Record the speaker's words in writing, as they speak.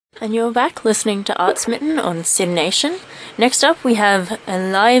And you're back listening to Art Smitten on Sin Nation. Next up, we have a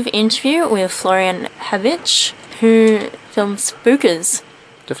live interview with Florian Habicht, who filmed Spookers.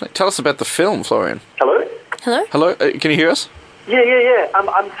 Definitely. Tell us about the film, Florian. Hello? Hello? Hello? Can you hear us? Yeah.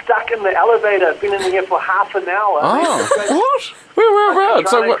 I'm stuck in the elevator. I've been in here for half an hour. What? Where? I'm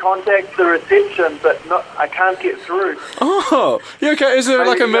trying to contact the reception, but I can't get through. Oh, you okay? Is there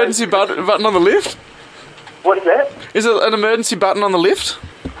like an emergency button on the lift? What's that? Is there an emergency button on the lift?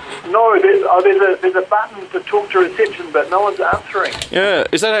 No, there's a button to talk to reception, but no one's answering. Yeah.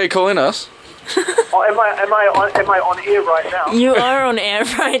 Is that how you call in us? Oh, am I on air right now? You are on air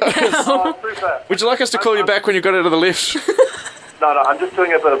right now. Oh, super. Would you like us to call you back when you got out of the lift? No, I'm just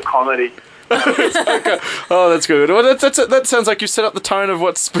doing a bit of comedy. Okay. Oh, that's good. Well, that sounds like you set up the tone of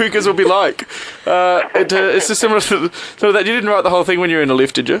what Spookers will be like. It's just similar to that. You didn't write the whole thing when you were in the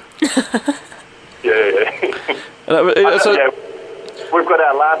lift, did you? Yeah. So, we've got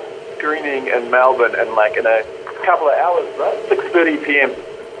our last screening in Melbourne in a couple of hours, right? 6:30 p.m.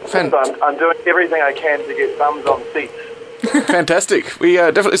 So I'm doing everything I can to get thumbs on seats. Fantastic. We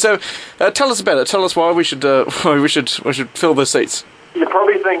definitely. So, tell us about it. Tell us why we should fill the seats. You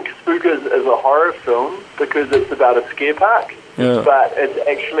probably think Spookers is a horror film because it's about a scare park. Yeah. But it's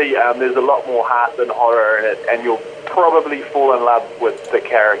actually there's a lot more heart than horror in it, and you'll probably fall in love with the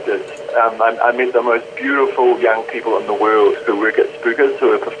characters. I met the most beautiful young people in the world who work at Spookers,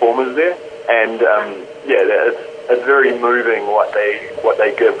 who are performers there, and it's very moving what they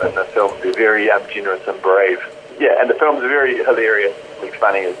give in the film. They're very generous and brave. Yeah, and the film's very hilariously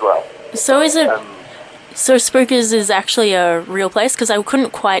funny as well. So is it? So Spookers is actually a real place? Because I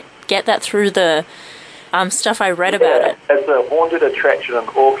couldn't quite get that through the stuff I read about it. It's a haunted attraction in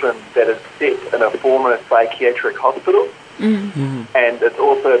Auckland that is set in a former psychiatric hospital. Mm-hmm. And it's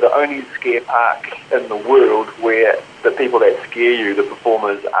also the only scare park in the world where the people that scare you, the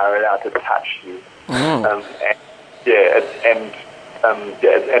performers, are allowed to touch you. Oh.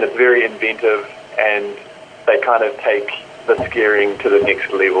 It's very inventive, and they kind of take the scaring to the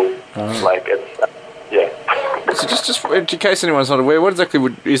next level. Oh. So just in case anyone's not aware, what exactly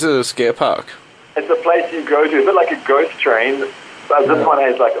is it a scare park? It's a place you go to, a bit like a ghost train. But this one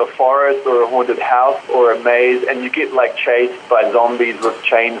has like a forest or a haunted house or a maze, and you get chased by zombies with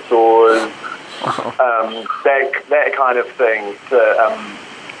chainsaws, that kind of thing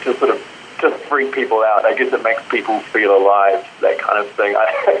to sort of just freak people out. I guess it makes people feel alive, that kind of thing.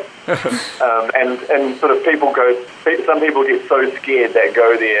 And sort of some people get so scared that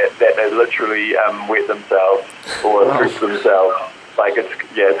go there that they literally wet themselves or drink themselves.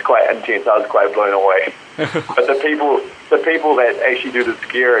 It's quite intense. I was quite blown away. But the people that actually do the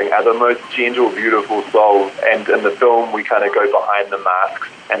scaring are the most gentle, beautiful souls. And in the film, we kind of go behind the masks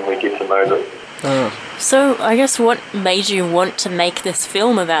and we get to know them. So I guess what made you want to make this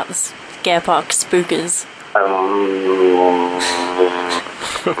film about the scare park Spookers?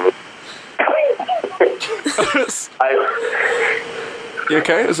 You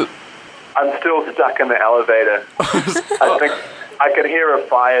okay? Is it? I'm still stuck in the elevator. I think I can hear a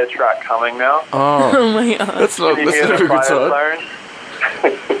fire truck coming now. Oh my god. That's not a good sign.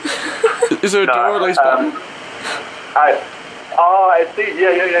 Is there a door release button? I see.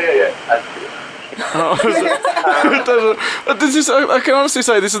 Yeah. I see. I can honestly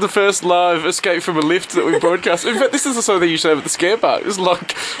say this is the first live escape from a lift that we broadcast. In fact, this is also they usually have at the scare park. Just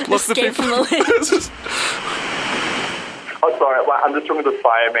lock the people. From the lift. Oh, sorry. I'm just talking to the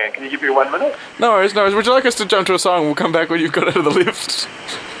fireman. Can you give me 1 minute? No worries. Would you like us to jump to a song? We'll come back when you've got out of the lift.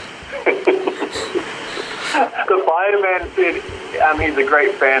 The fireman said he's a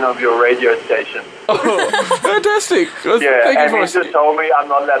great fan of your radio station. Oh, fantastic! Yeah, and he just told me I'm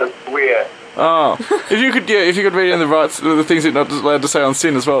not allowed to swear. Oh, if you could read in the things you're not allowed to say on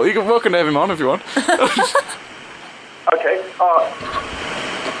Sin as well. You can welcome to have him on if you want. Okay.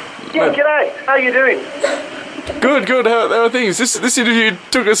 G'day. How you doing? Good. How are things? This interview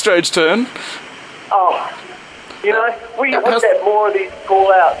took a strange turn. Oh, we have more of these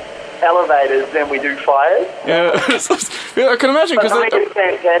call-out elevators than we do fires. Yeah, I can imagine. But it's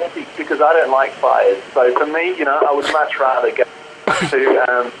fantastic because I don't like fires. So for me, I would much rather go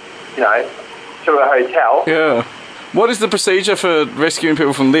to, to a hotel. Yeah. What is the procedure for rescuing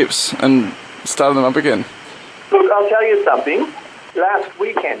people from lifts and starting them up again? Look, I'll tell you something. Last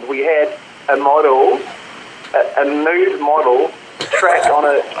weekend we had a nude model trapped on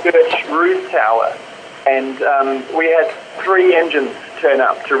a church roof tower, and we had 3 engines turn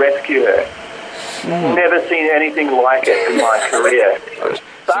up to rescue her. Never seen anything like it in my career.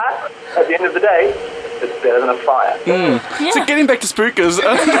 But at the end of the day, it's better than a fire. Yeah. So getting back to Spookers,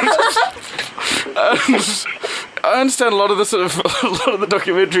 I understand a lot of the sort of a lot of the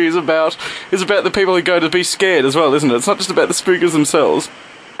documentary is about the people who go to be scared as well, isn't it? It's not just about the spookers themselves.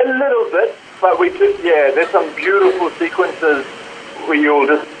 A little bit, but we just, there's some beautiful sequences where you'll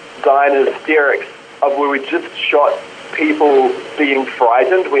just die in hysterics of where we just shot people being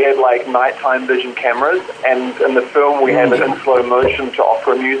frightened. We had like nighttime vision cameras, and in the film we have it in slow motion to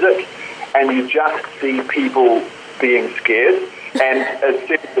opera music, and you just see people being scared. And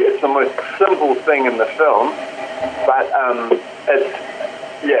it's the most simple thing in the film, but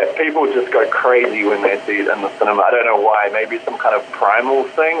people just go crazy when they see it in the cinema. I don't know why. Maybe it's some kind of primal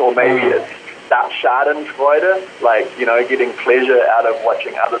thing, or maybe it's that Schadenfreude, like, getting pleasure out of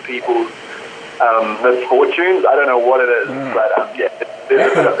watching other people's misfortunes. I don't know what it is, but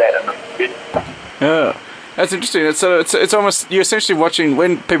there's a bit of that in the movie. Yeah. That's interesting. It's almost, you're essentially watching,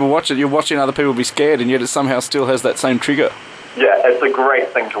 when people watch it, you're watching other people be scared, and yet it somehow still has that same trigger. Yeah, it's a great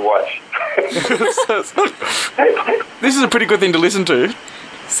thing to watch. This is a pretty good thing to listen to.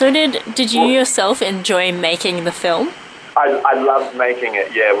 So did you yourself enjoy making the film? I loved making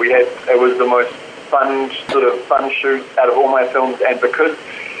it, yeah. It was the most fun shoot out of all my films, and because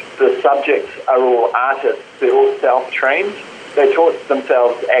the subjects are all artists, they're all self-trained, they taught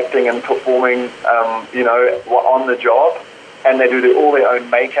themselves acting and performing, on the job, and they do all their own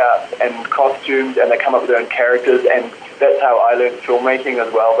makeup and costumes, and they come up with their own characters, and that's how I learned filmmaking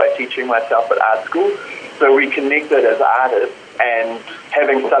as well, by teaching myself at art school. So we connected as artists, and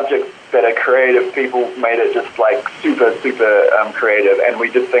having subjects that are creative people made it just like super, super creative. And we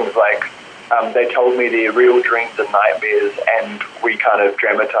did things like, they told me their real dreams and nightmares, and we kind of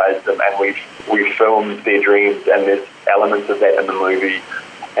dramatized them, and we filmed their dreams, and there's elements of that in the movie.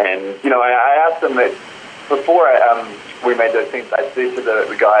 And, I asked them that before we made those things, I said to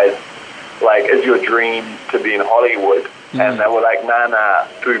the guys, like, is your dream to be in Hollywood? And they were like, nah,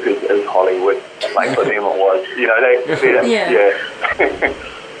 Spookers is Hollywood. Like, for them it was. They said it. Yeah.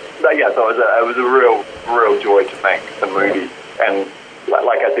 But yeah, so it was a real joy to make the movie. And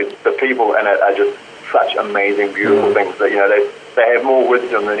like I said, the people in it are just such amazing, beautiful things that, they have more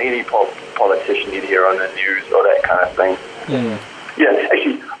wisdom than any politician you'd hear on the news or that kind of thing. Yeah,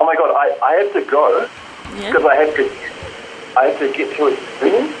 actually, oh my God, I have to go because I have to get to it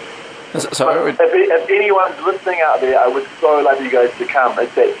soon. So if anyone's listening out there, I would so love you guys to come.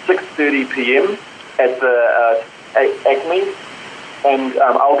 It's at 6:30 p.m. at the Acme, and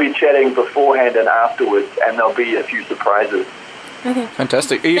I'll be chatting beforehand and afterwards, and there'll be a few surprises. Okay.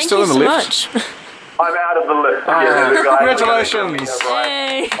 Fantastic. Are you still in the lift? Much. I'm out of the lift. Congratulations.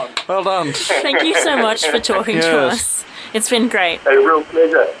 Yay. Well done. Thank you so much for talking to us. It's been great. A real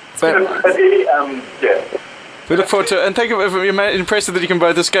pleasure. We look forward to it, and thank you. You're impressive that you can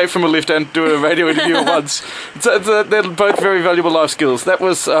both escape from a lift and do a radio interview at once. They're both very valuable life skills. That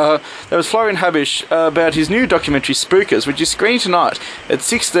was Florian Habicht about his new documentary Spookers, which is screening tonight at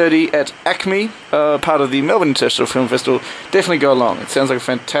 6:30 at Acme, part of the Melbourne International Film Festival. Definitely go along. It sounds like a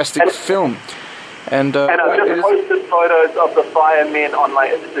fantastic film. And I've just posted photos of the firemen on my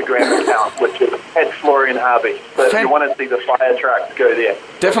Instagram account, which is at Florian Habicht. So if you want to see the fire trucks, go there.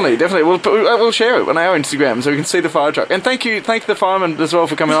 Definitely. We'll share it on our Instagram so we can see the fire truck. And thank the fireman as well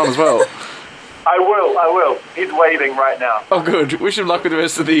for coming on as well. I will. He's waving right now. Oh, good. Wish him luck with the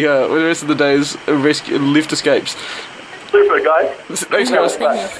rest of the day's rescue lift escapes. Super, guys. Thanks, guys. Thank you.